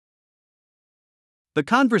The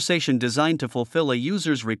conversation designed to fulfill a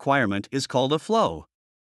user's requirement is called a flow.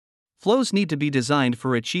 Flows need to be designed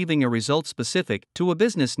for achieving a result specific to a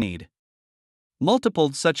business need.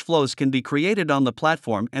 Multiple such flows can be created on the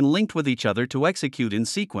platform and linked with each other to execute in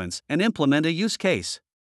sequence and implement a use case.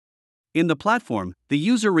 In the platform, the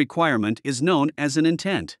user requirement is known as an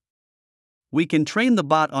intent. We can train the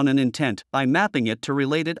bot on an intent by mapping it to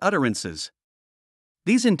related utterances.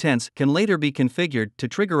 These intents can later be configured to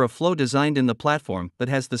trigger a flow designed in the platform that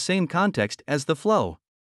has the same context as the flow.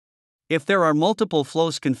 If there are multiple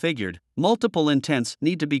flows configured, multiple intents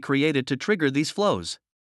need to be created to trigger these flows.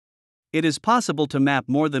 It is possible to map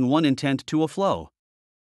more than one intent to a flow.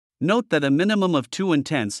 Note that a minimum of 2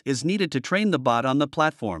 intents is needed to train the bot on the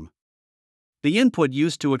platform. The input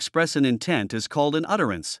used to express an intent is called an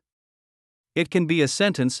utterance. It can be a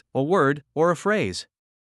sentence, a word, or a phrase.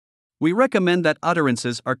 We recommend that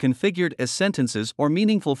utterances are configured as sentences or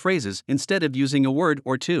meaningful phrases instead of using a word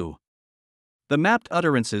or two. The mapped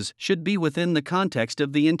utterances should be within the context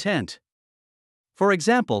of the intent. For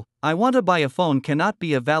example, I want to buy a phone cannot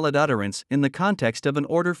be a valid utterance in the context of an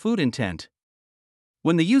order food intent.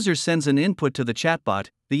 When the user sends an input to the chatbot,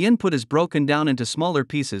 the input is broken down into smaller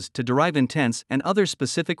pieces to derive intents and other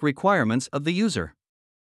specific requirements of the user.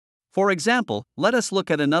 For example, let us look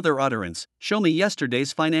at another utterance: show me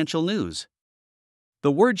yesterday's financial news.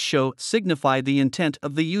 The words show signify the intent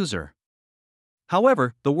of the user.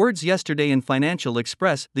 However, the words yesterday and financial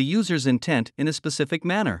express the user's intent in a specific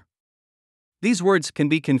manner. These words can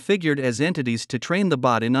be configured as entities to train the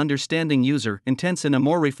bot in understanding user intents in a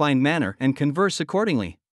more refined manner and converse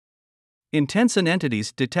accordingly. Intents and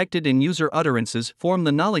entities detected in user utterances form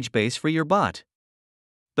the knowledge base for your bot.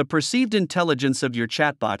 The perceived intelligence of your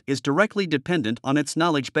chatbot is directly dependent on its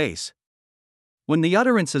knowledge base. When the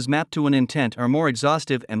utterances mapped to an intent are more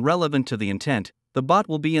exhaustive and relevant to the intent, the bot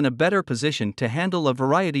will be in a better position to handle a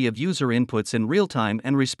variety of user inputs in real time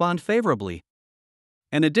and respond favorably.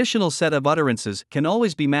 An additional set of utterances can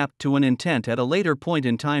always be mapped to an intent at a later point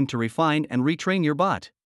in time to refine and retrain your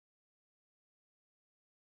bot.